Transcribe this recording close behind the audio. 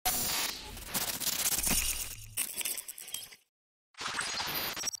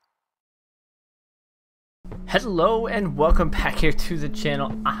Hello and welcome back here to the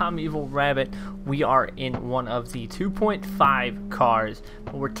channel. I'm EvlRabbit. We are in one of the 2.5 cars,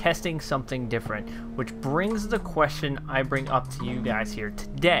 but we're testing something different, which brings the question I bring up to you guys here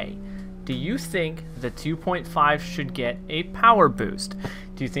today. Do you think the 2.5 should get a power boost?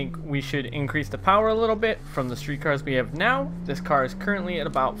 Do you think we should increase the power a little bit from the street cars we have now? This car is currently at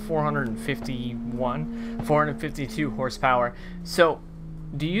about 452 horsepower. So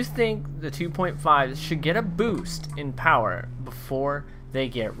do you think the 2.5s should get a boost in power before they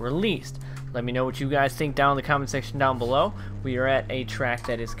get released? Let me know what you guys think down in the comment section down below. We are at a track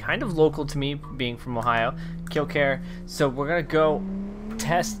that is kind of local to me, being from Ohio, Kilcare. So we're going to go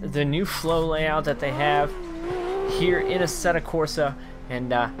test the new flow layout that they have here in Assetto Corsa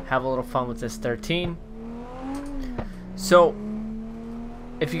and have a little fun with this 13. So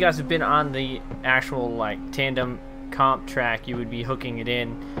if you guys have been on the actual tandem comp track, you would be hooking it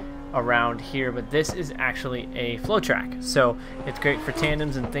in around here, but this is actually a flow track, so it's great for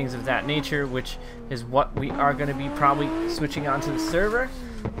tandems and things of that nature, which is what we are going to be probably switching onto the server.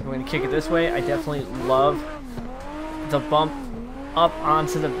 I'm going to kick it this way. I definitely love the bump up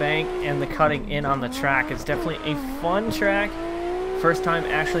onto the bank and the cutting in on the track. It's definitely a fun track. First time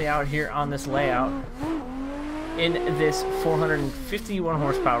actually out here on this layout in this 451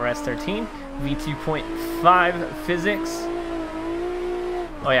 horsepower S13 V2.5 physics.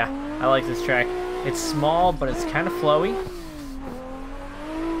 Oh yeah, I like this track. It's small, but it's kind of flowy.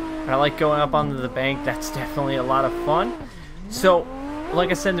 I like going up onto the bank. That's definitely a lot of fun. So, like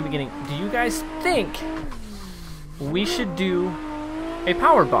I said in the beginning, do you guys think we should do a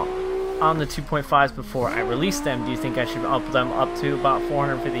power bump on the 2.5s before I release them? Do you think I should up them up to about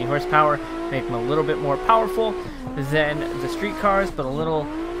 450 horsepower, make them a little bit more powerful than the street cars, but a little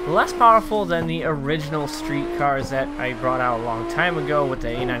less powerful than the original street cars that I brought out a long time ago with the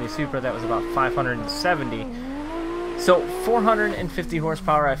A90 Super that was about 570. So 450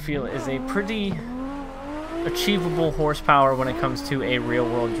 horsepower I feel is a pretty achievable horsepower when it comes to a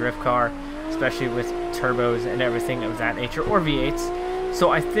real-world drift car, especially with turbos and everything of that nature, or V8s. So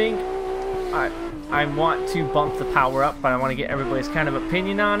I think I want to bump the power up, but I want to get everybody's kind of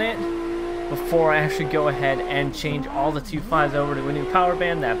opinion on it before I actually go ahead and change all the 2.5s over to a new power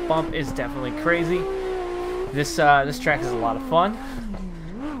band. That bump is definitely crazy. This track is a lot of fun.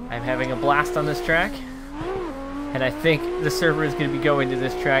 I'm having a blast on this track, and I think the server is going to be going to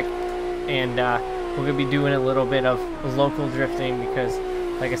this track, and we're going to be doing a little bit of local drifting because,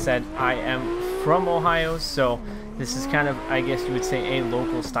 like I said, I am from Ohio, so this is kind of, I guess you would say, a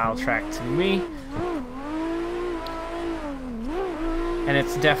local style track to me. And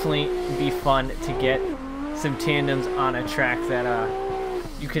it's definitely be fun to get some tandems on a track that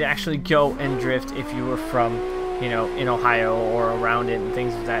you could actually go and drift if you were from, you know, in Ohio or around it and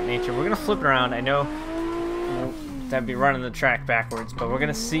things of that nature. We're going to flip it around. I know that'd be running the track backwards, but we're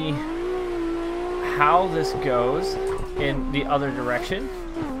going to see how this goes in the other direction.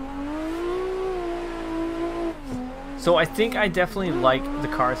 So I think I definitely like the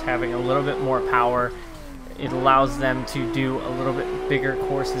cars having a little bit more power. It allows them to do a little bit bigger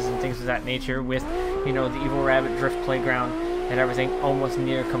courses and things of that nature with, you know, the EvlRabbit Drift Playground and everything almost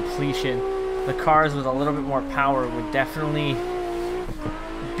near completion. The cars with a little bit more power would definitely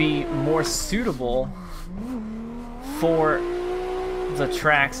be more suitable for the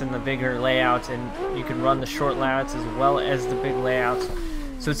tracks and the bigger layouts, and you can run the short layouts as well as the big layouts.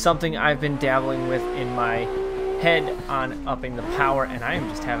 So it's something I've been dabbling with in my head on upping the power, and I am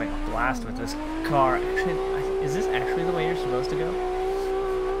just having a blast with this car. Actually, is this actually the way you're supposed to go?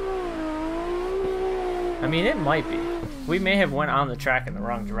 I mean, it might be. We may have went on the track in the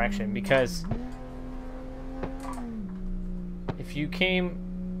wrong direction, because if you came,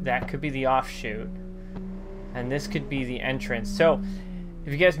 that could be the offshoot, and this could be the entrance. So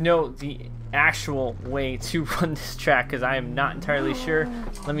if you guys know the actual way to run this track, because I am not entirely sure,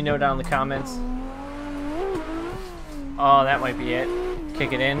 let me know down in the comments. Oh, that might be it.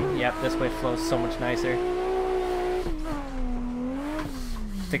 Kick it in. Yep, this way flows so much nicer.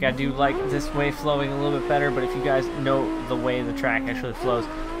 I think I do like this way flowing a little bit better, but if you guys know the way the track actually flows,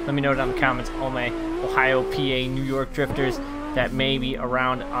 let me know down in the comments. All my Ohio, PA, New York drifters that may be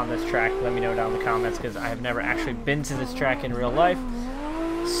around on this track, let me know down in the comments, because I have never actually been to this track in real life.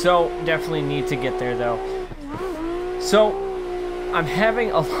 So definitely need to get there though. So I'm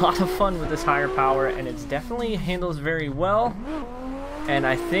having a lot of fun with this higher power, and it's definitely handles very well, and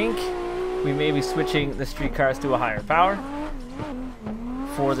I think we may be switching the street cars to a higher power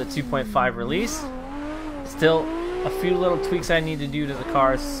for the 2.5 release. Still a few little tweaks I need to do to the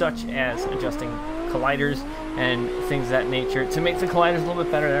cars, such as adjusting colliders and things of that nature to make the colliders a little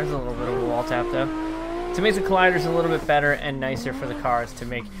bit better. There's a little bit of a wall tap though. to make the colliders a little bit better and nicer for the cars, to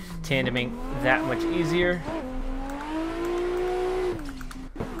make tandeming that much easier.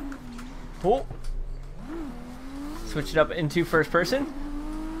 Oh. Switch it up into first person.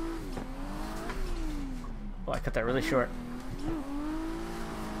 Oh, I cut that really short.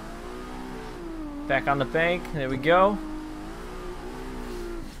 Back on the bank. There we go.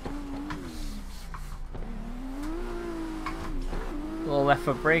 A little left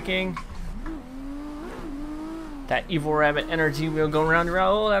foot braking. That EvlRabbit NRG wheel going around and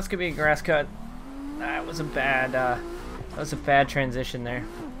around. Oh, that's gonna be a grass cut. That was a bad transition there.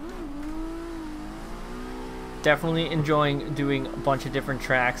 Definitely enjoying doing a bunch of different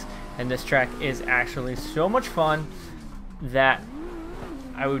tracks, and this track is actually so much fun that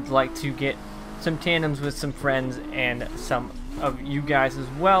I would like to get some tandems with some friends and some of you guys as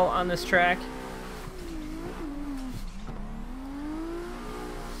well on this track.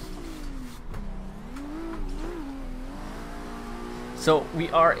 So we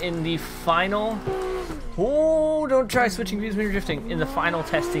are in the final, oh, don't try switching views when you're drifting, in the final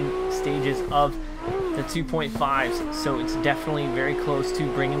testing stages of the 2.5s. So it's definitely very close to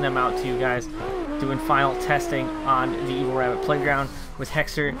bringing them out to you guys, doing final testing on the EvlRabbit playground with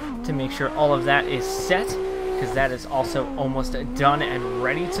Hexer to make sure all of that is set, because that is also almost done and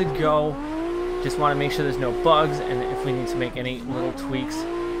ready to go. Just want to make sure there's no bugs, and if we need to make any little tweaks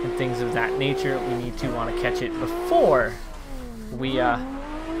and things of that nature, we need to want to catch it before we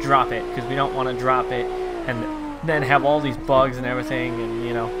drop it, because we don't want to drop it and then have all these bugs and everything, and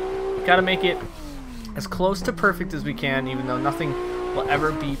you know, gotta make it as close to perfect as we can, even though nothing will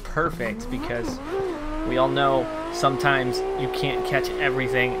ever be perfect, because we all know sometimes you can't catch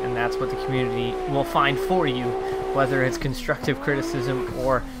everything, and that's what the community will find for you, whether it's constructive criticism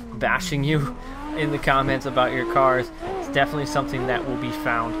or bashing you in the comments about your cars. It's definitely something that will be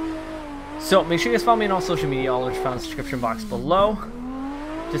found. So make sure you guys follow me on all social media, all which are found in the description box below.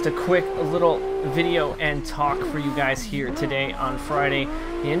 Just a quick little video and talk for you guys here today on Friday,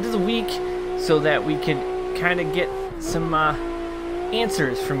 the end of the week, so that we can kind of get some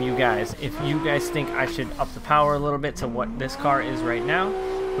answers from you guys. If you guys think I should up the power a little bit to what this car is right now,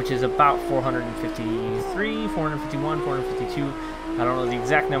 which is about 453, 451, 452. I don't know the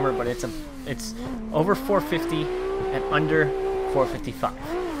exact number, but it's over 450 and under 455.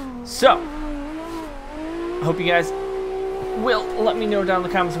 So, I hope you guys will let me know down in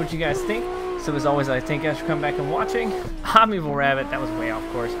the comments what you guys think. So as always, I thank you guys for coming back and watching. I'm EvlRabbit. That was way off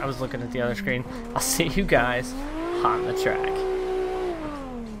course. I was looking at the other screen. I'll see you guys on the track.